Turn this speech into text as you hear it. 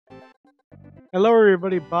Hello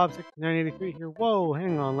everybody, Bob6983 here. Whoa,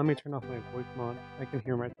 hang on, let me turn off my voice mod. I can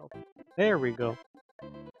hear myself. There we go.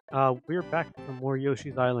 We're back for more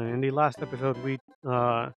Yoshi's Island. In the last episode we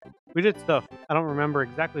did stuff. I don't remember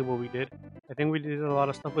exactly what we did. I think we did a lot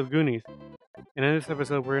of stuff with Goonies. And in this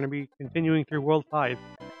episode we're gonna be continuing through World 5.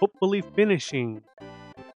 Hopefully finishing.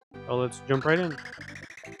 So let's jump right in.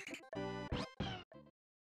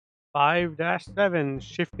 5-7,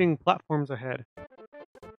 shifting platforms ahead.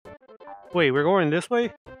 Wait, we're going this way?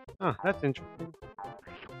 Huh, that's interesting.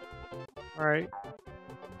 Alright.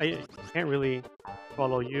 I can't really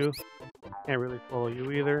follow you. Can't really follow you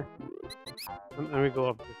either. Let me go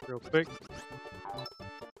up this real quick.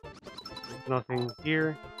 There's nothing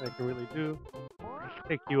here that I can really do.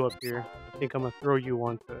 Take you up here. I think I'm gonna throw you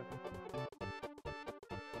onto...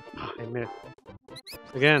 I missed.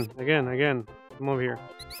 Again. Come over here.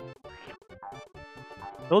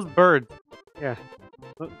 Those birds. Yeah.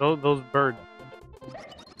 Those birds.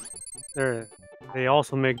 They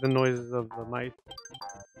also make the noises of the mice.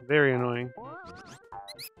 Very annoying.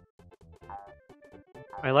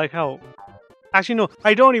 I like how... Actually, no,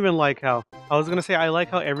 I don't even like how... I was gonna say I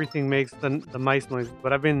like how everything makes the mice noise,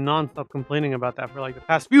 but I've been non-stop complaining about that for like the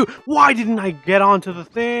past few... Why didn't I get onto the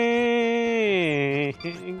thing?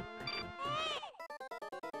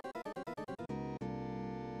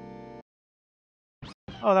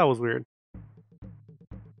 Oh, that was weird.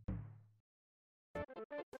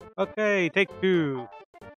 Okay, take two.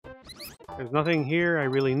 There's nothing here I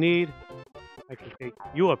really need. I can take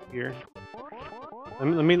you up here.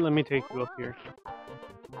 Let me take you up here.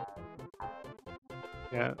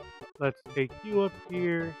 Yeah, let's take you up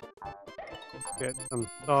here. Get some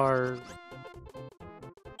stars.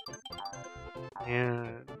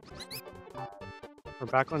 And we're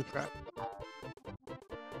back on track.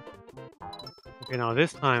 Okay, now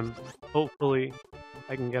this time, hopefully,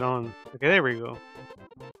 I can get on. Okay, there we go.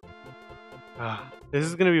 This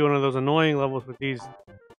is gonna be one of those annoying levels with these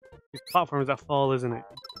platforms that fall, isn't it?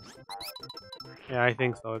 Yeah, I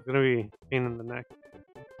think so. It's gonna be a pain in the neck.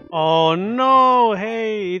 Oh no!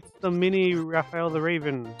 Hey, it's the mini Raphael the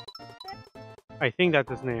Raven. I think that's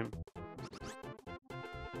his name.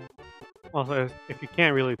 Also, if you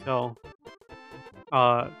can't really tell,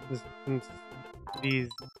 since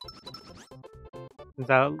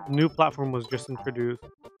that new platform was just introduced,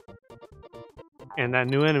 and that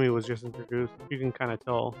new enemy was just introduced, you can kind of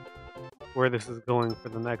tell where this is going for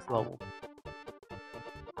the next level.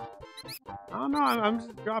 I don't know, I'm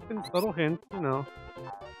just dropping subtle hints, you know.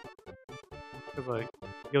 Because, like,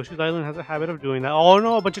 Yoshi's Island has a habit of doing that. Oh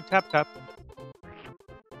no, a bunch of tap-tap.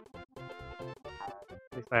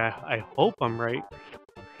 At least I hope I'm right.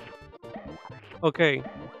 Okay.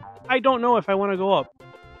 I don't know if I want to go up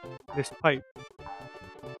this pipe.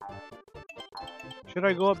 Should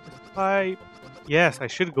I go up this pipe? Yes, I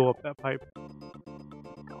should go up that pipe.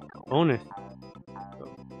 Bonus.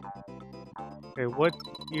 Okay, what's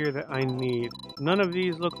here that I need? None of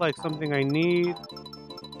these look like something I need.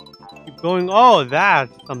 Keep going. Oh,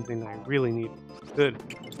 that's something I really need. Good.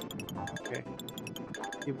 Okay.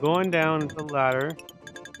 Keep going down the ladder.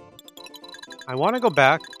 I want to go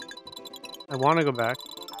back.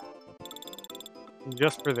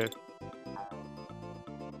 Just for this.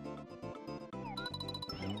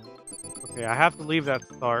 Okay, I have to leave that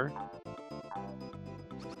star.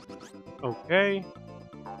 Okay.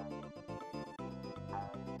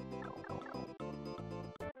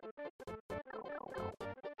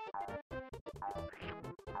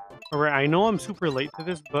 Alright, I know I'm super late to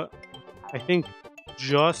this, but I think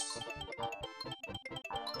just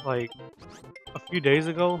like a few days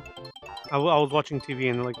ago, I was watching TV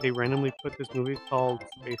and like they randomly put this movie called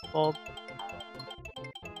Spaceballs.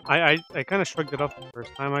 I kind of shrugged it off the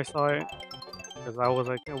first time I saw it because I was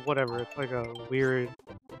like, whatever, it's like a weird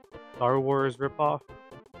Star Wars ripoff.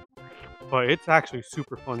 But it's actually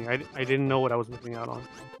super funny. I didn't know what I was missing out on.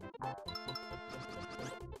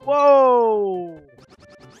 Whoa!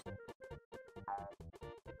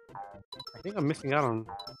 I think I'm missing out on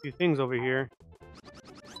a few things over here.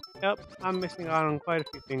 Yep, I'm missing out on quite a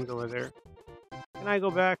few things over there. Can I go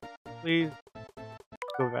back? Please?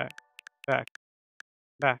 Go back. Back.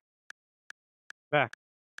 Back. Back.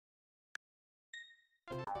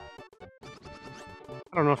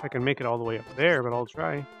 I don't know if I can make it all the way up there, but I'll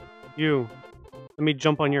try. You. Let me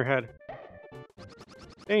jump on your head.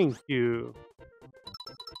 Thank you.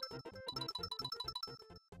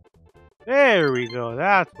 There we go.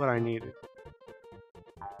 That's what I needed.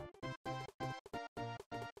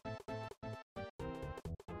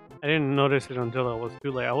 I didn't notice it until it was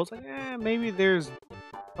too late. I was like, maybe there's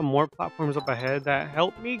some more platforms up ahead that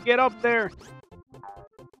help me get up there.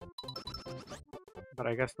 but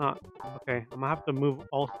I guess not. Okay, I'm gonna have to move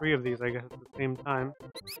all 3 of these, I guess, at the same time.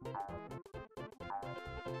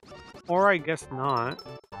 Or I guess not.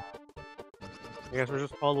 I guess we're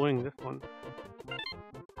just following this one.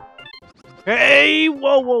 Hey!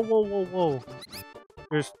 Whoa, whoa, whoa, whoa, whoa.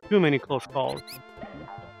 There's too many close calls.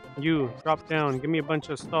 You, drop down. Give me a bunch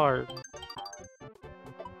of stars.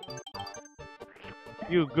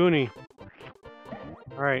 You, Goonie.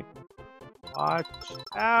 Alright. Watch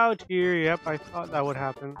out here. Yep, I thought that would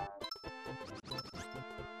happen.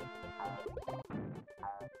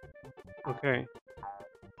 Okay.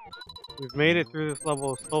 We've made it through this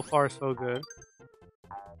level. So far, so good.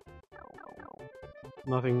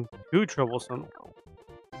 Nothing too troublesome.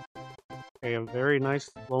 Okay, a very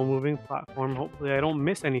nice slow-moving platform. Hopefully I don't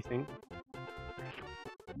miss anything.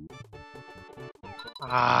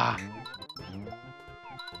 Ah!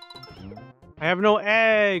 I have no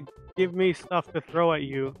egg! Give me stuff to throw at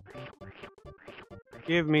you.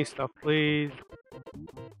 Give me stuff, please.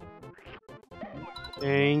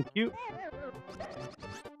 Thank you.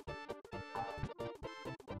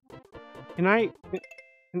 Can I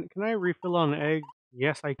refill on egg?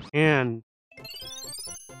 Yes, I can.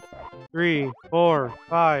 3, 4,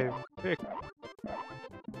 5, 6.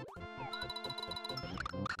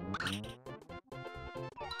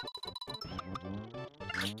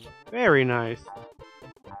 Very nice.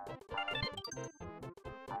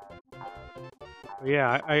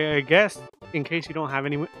 Yeah, I guess in case you don't have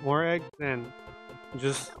any more eggs, then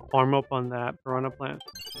just farm up on that piranha plant.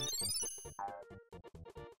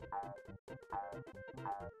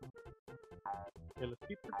 Okay, let's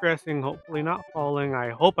keep progressing, hopefully not falling.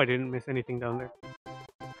 I hope I didn't miss anything down there.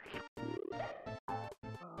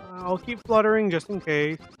 I'll keep fluttering just in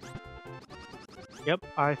case. Yep,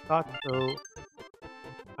 I thought so.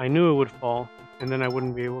 I knew it would fall, and then I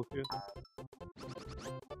wouldn't be able to.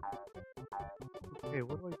 Okay,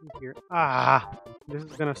 what do I do here? Ah! This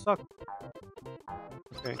is gonna suck.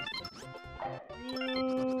 Okay.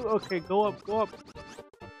 Okay, go up, go up.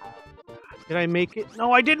 Did I make it?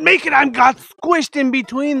 No, I didn't make it! I got squished in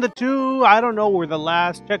between the two! I don't know where the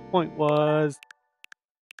last checkpoint was.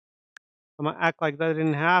 I'm gonna act like that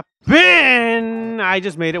didn't happen! I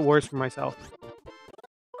just made it worse for myself.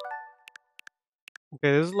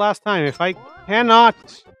 Okay, this is the last time. If I cannot...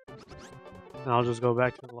 then I'll just go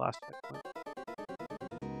back to the last checkpoint.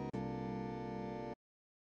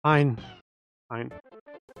 Fine. Fine.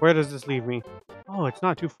 Where does this leave me? Oh, it's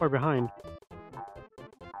not too far behind.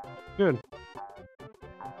 Good.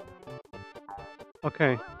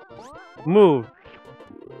 Okay. Move.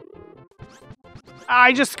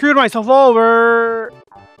 I just screwed myself over!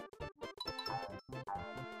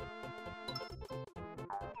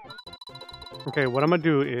 Okay, what I'm gonna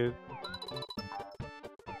do is...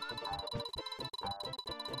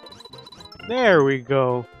 there we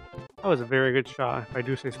go. That was a very good shot, if I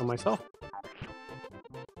do say so myself.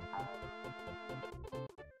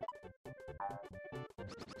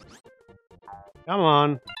 Come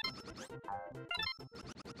on.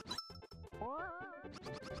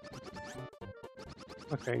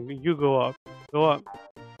 Okay, you go up. Go up.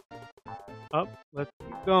 Up. Let's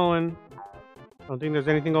keep going. Don't think there's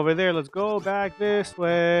anything over there. Let's go back this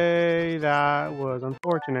way. That was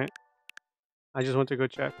unfortunate. I just went to go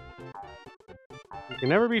check. You can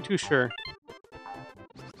never be too sure.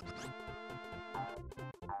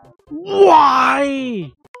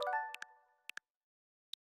 Why?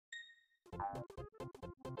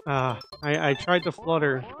 I tried to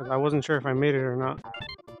flutter because I wasn't sure if I made it or not.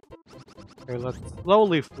 Okay, let's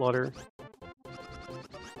slowly flutter.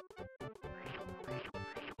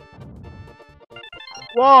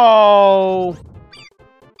 Whoa!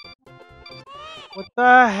 What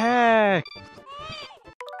the heck?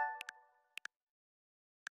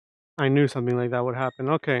 I knew something like that would happen.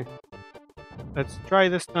 Okay. Let's try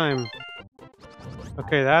this time.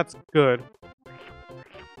 Okay, that's good.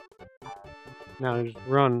 Now just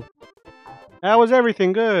run. That was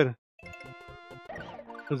everything good.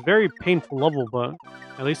 It was a very painful level, but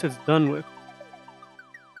at least it's done with.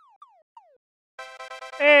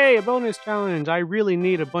 Hey, a bonus challenge! I really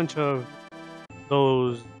need a bunch of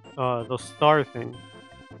those star things.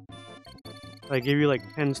 I give you like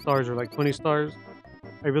 10 stars or like 20 stars.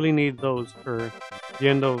 I really need those for the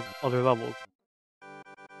end of other levels.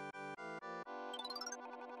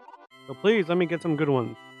 So please, let me get some good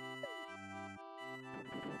ones.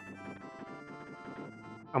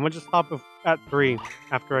 I'm gonna just stop at 3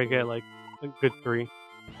 after I get like a good 3.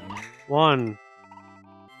 1,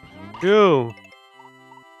 2,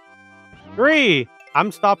 3!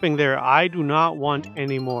 I'm stopping there. I do not want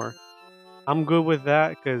any more. I'm good with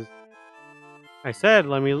that because I said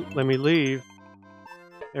let me leave.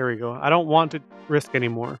 There we go. I don't want to risk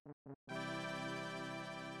anymore.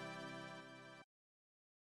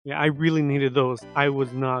 Yeah, I really needed those. I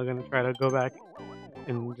was not going to try to go back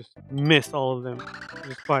and just miss all of them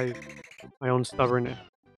just by my own stubbornness.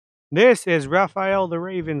 This is Raphael the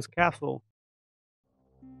Raven's castle.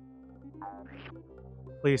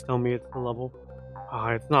 Please tell me it's the level.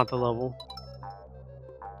 Ah, it's not the level.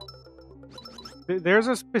 There's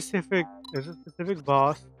a specific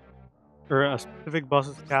boss, or a specific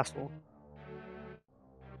boss's castle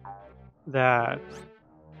that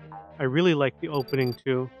I really like the opening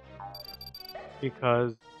to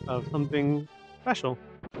because of something special.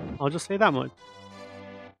 I'll just say that much.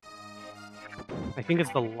 I think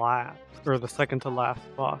it's the last, or the second to last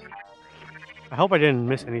boss. I hope I didn't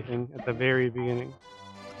miss anything at the very beginning.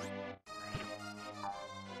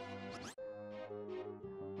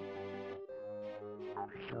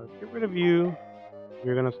 So let's get rid of you.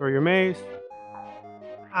 You're gonna throw your mace.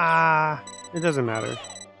 Ah, it doesn't matter.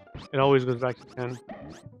 It always goes back to 10.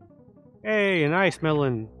 Hey, an ice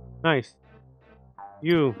melon. Nice.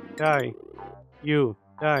 You, die. You,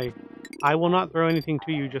 die. I will not throw anything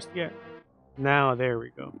to you just yet. Now, there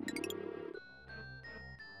we go.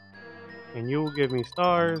 And you will give me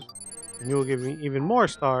stars. And you will give me even more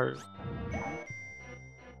stars.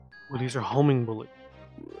 Well, these are homing bullets.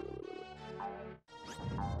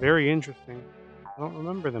 Very interesting. I don't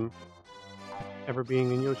remember them ever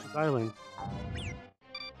being in Yoshi's Island.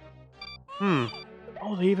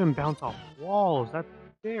 Oh, they even bounce off walls. That's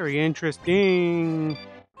very interesting.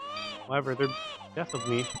 However, they're death of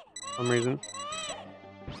me for some reason.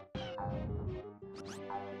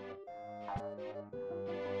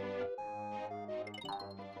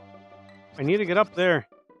 I need to get up there.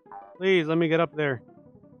 Please, let me get up there.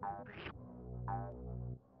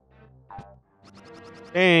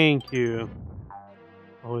 Thank you.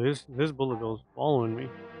 Oh, this bullet bill's following me.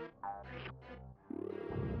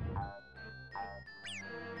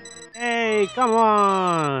 Hey, come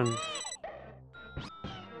on!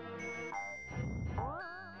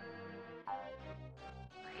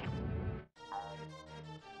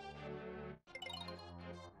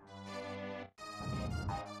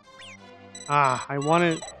 Ah, I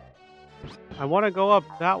want to go up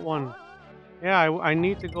that one. Yeah, I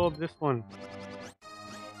need to go up this one.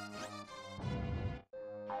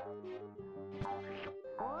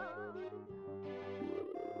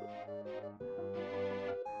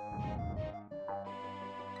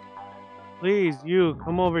 Please, you,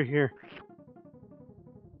 come over here.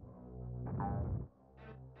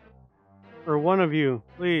 Or one of you,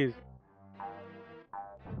 please.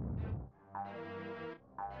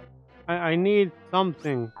 I need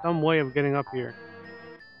something, some way of getting up here.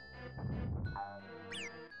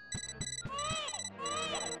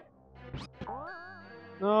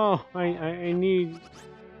 No, I need...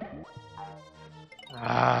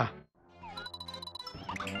 Ah.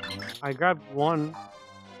 I grabbed one.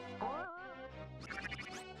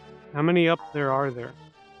 How many up there are there?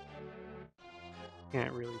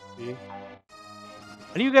 Can't really see.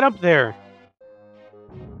 How do you get up there?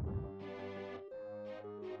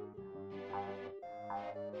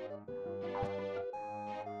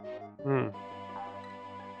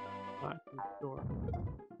 Not too sure.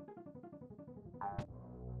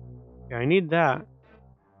 Yeah, I need that.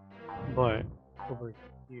 But over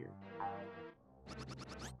here.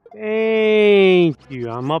 Thank you.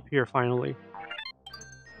 I'm up here finally.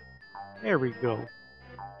 There we go.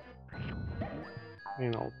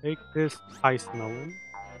 And I'll take this ice melon.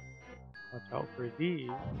 Watch out for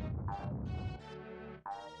these.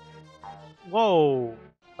 Whoa!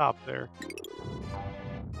 Stop there.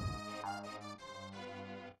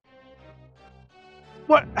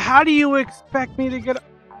 What? How do you expect me to get up?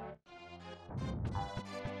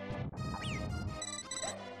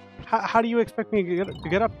 How do you expect me to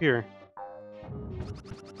get up here?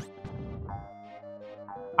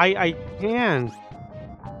 I can't.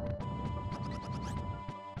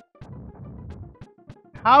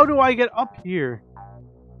 How do I get up here?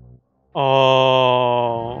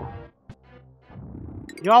 Oh.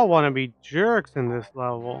 Y'all want to be jerks in this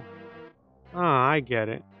level. Ah, I get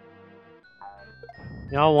it.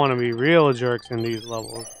 Y'all want to be real jerks in these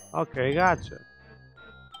levels. Okay, gotcha.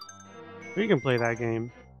 We can play that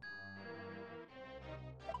game.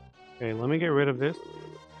 Okay, let me get rid of this.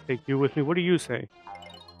 Take you with me. What do you say?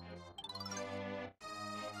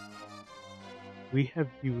 We have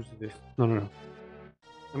used this. No.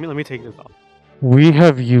 Let me take this off. We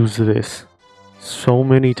have used this so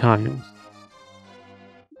many times.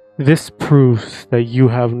 This proves that you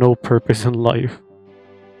have no purpose in life.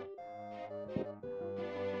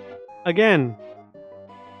 Again,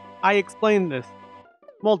 I explained this.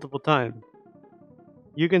 multiple times.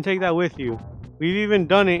 You can take that with you. We've even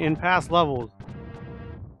done it in past levels.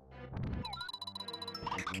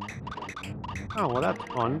 Oh, well, that's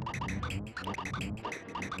fun.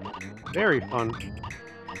 Very fun.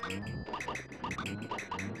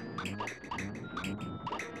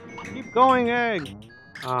 Keep going, egg!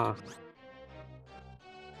 Ah.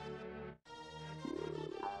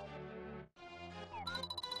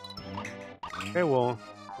 Okay, well,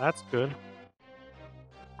 that's good.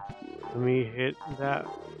 Let me hit that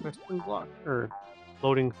question block, or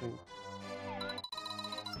loading thing.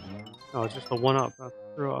 Oh, it's just a 1-up. That's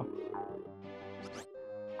threw off.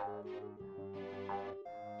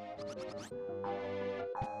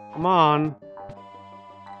 Come on.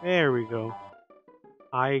 There we go.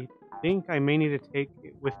 I think I may need to take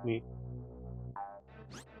it with me.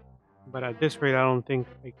 But at this rate, I don't think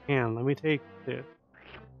I can. Let me take this.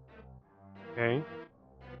 Okay.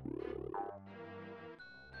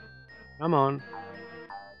 Come on.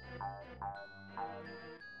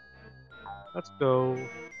 Let's go.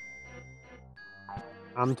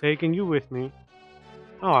 I'm taking you with me.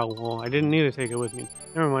 Oh, well, I didn't need to take it with me.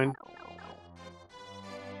 Never mind.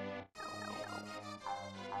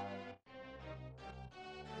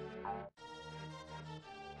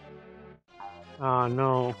 Ah,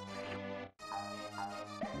 no.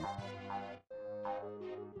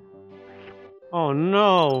 Oh,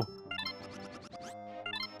 no.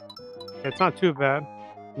 It's not too bad.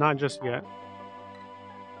 Not just yet.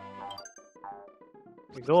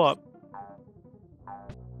 Okay, go up.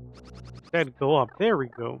 Instead, go up. There we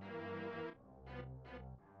go.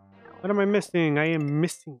 What am I missing? I am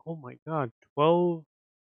missing, oh my god, 12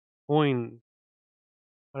 coins.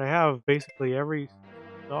 But I have basically every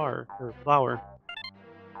star, or flower.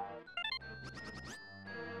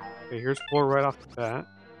 Okay, here's 4 right off the bat.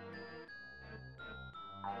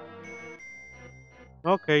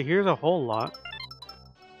 Okay, here's a whole lot.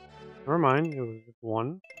 Never mind, it was just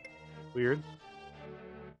 1. Weird.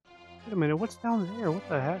 Wait a minute, what's down there? What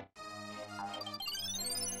the heck?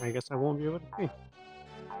 I guess I won't be able to see.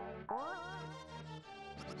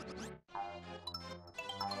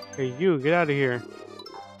 Okay, you, get out of here.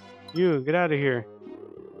 You, get out of here.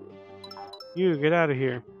 You, get out of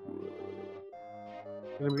here.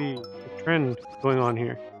 There's gonna be a trend going on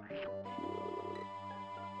here.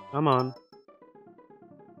 Come on.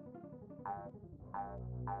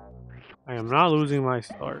 I am not losing my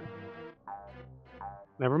stars.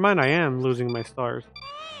 Never mind, I am losing my stars.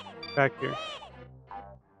 Back here.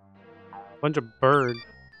 Bunch of birds.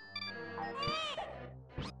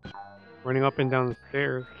 Running up and down the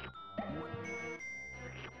stairs.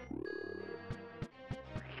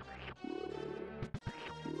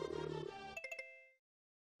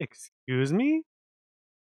 Excuse me?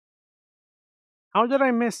 How did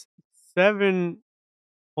I miss 7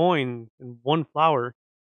 coins and 1 flower?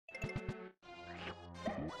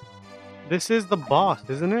 This is the boss,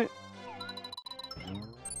 isn't it?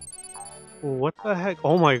 What the heck?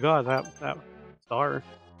 Oh my god, that star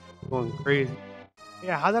is going crazy.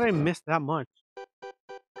 Yeah, how did I miss that much?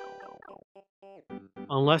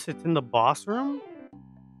 Unless it's in the boss room?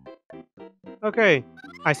 Okay,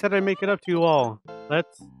 I said I'd make it up to you all.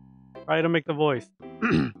 Let's try to make the voice.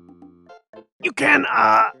 You can,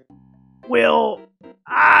 will,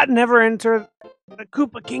 never enter the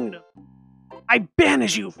Koopa Kingdom. I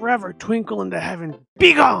banish you forever, twinkle into heaven.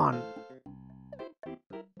 Be gone!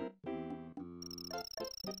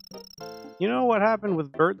 You know what happened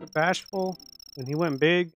with Bert the Bashful when he went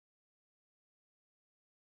big?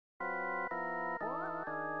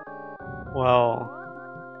 Well,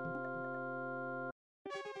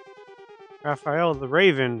 Raphael the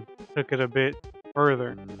Raven took it a bit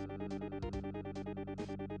further.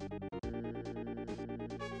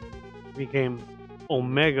 Became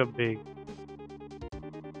Omega big.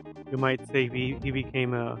 You might say he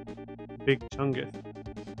became a big chungus.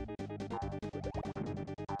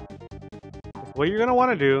 What you're gonna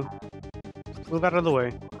want to do, move out of the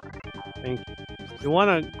way. Thank you. You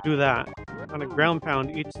want to do that. On a ground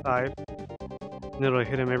pound each side, and it'll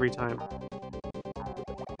hit him every time.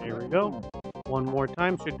 There we go. 1 more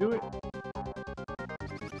time should do it.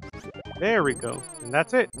 There we go. And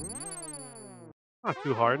that's it. Not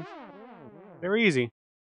too hard. Very easy.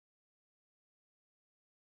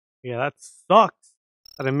 Yeah, that sucks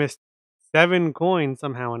that I missed 7 coins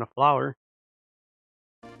somehow in a flower.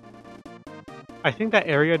 I think that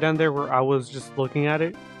area down there where I was just looking at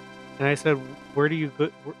it, and I said, where do you go?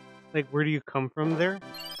 Where do you come from there?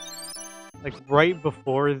 Like right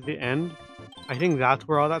before the end. I think that's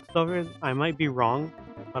where all that stuff is. I might be wrong,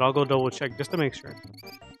 but I'll go double check just to make sure.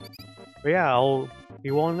 But yeah, I'll see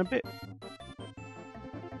you all in a bit.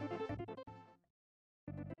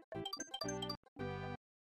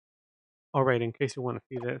 Alright, in case you want to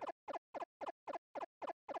see this.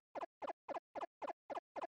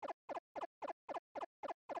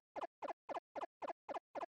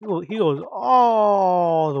 He goes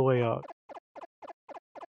all the way up.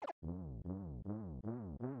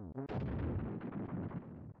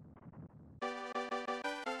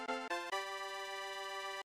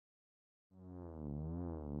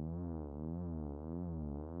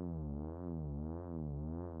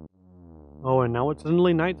 Oh, and now it's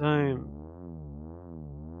suddenly nighttime.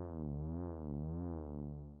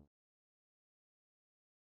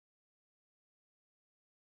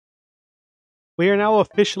 We are now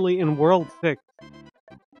officially in World 6.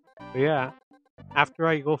 So yeah, after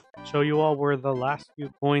I go show you all where the last few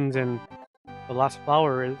coins and the last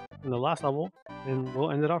flower is in the last level, and we'll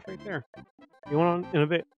end it off right there. You want in a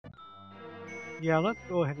bit? Yeah, let's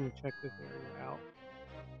go ahead and check this area out.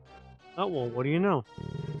 Oh, well, what do you know?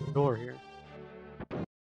 Door here.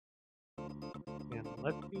 And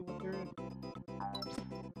let's see what there is.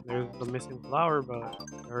 There's the missing flower, but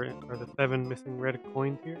are the 7 missing red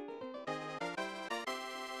coins here?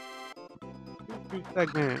 Two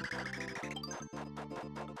segment.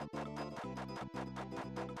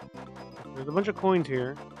 There's a bunch of coins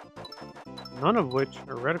here, none of which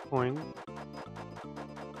are red coins.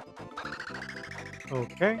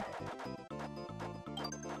 Okay.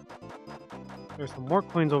 There's some more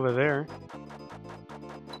coins over there.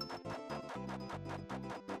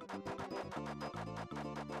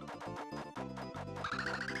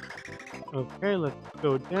 Okay, let's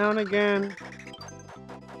go down again.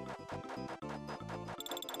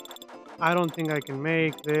 I don't think I can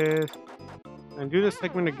make this. And do this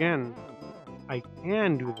segment again. I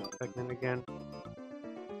can do this segment again.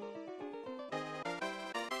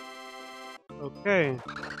 Okay.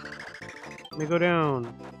 Let me go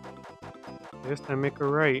down. This time make a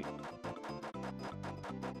right.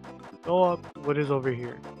 Go up. What is over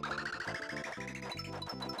here?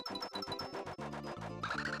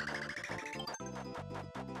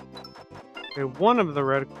 Okay, one of the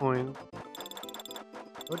red coins.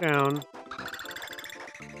 Go down.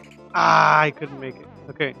 Ah, I couldn't make it.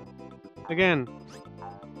 Okay. Again.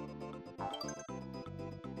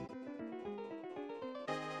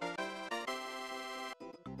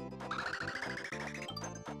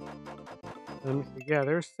 Let me see. Yeah,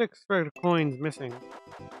 there's 6 red coins missing.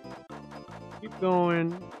 Keep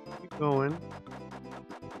going. Keep going.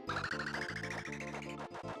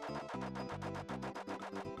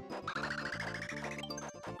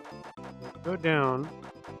 Go down.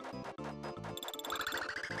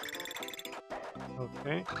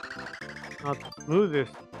 Okay. Now to smooth this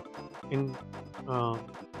in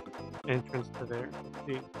entrance to there. Let's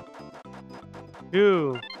see.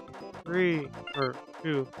 2, 3, or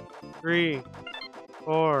 2, 3,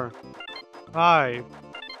 4, 5.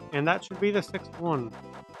 And that should be the 6th one.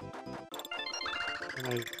 And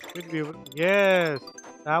I should be able to, yes!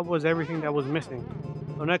 That was everything that was missing.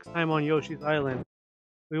 So next time on Yoshi's Island,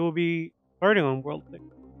 we will be starting on World 6.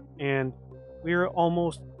 And we're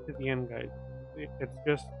almost to the end, guys. It's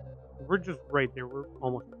just, we're just right there. We're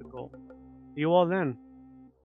almost at the goal. See you all then.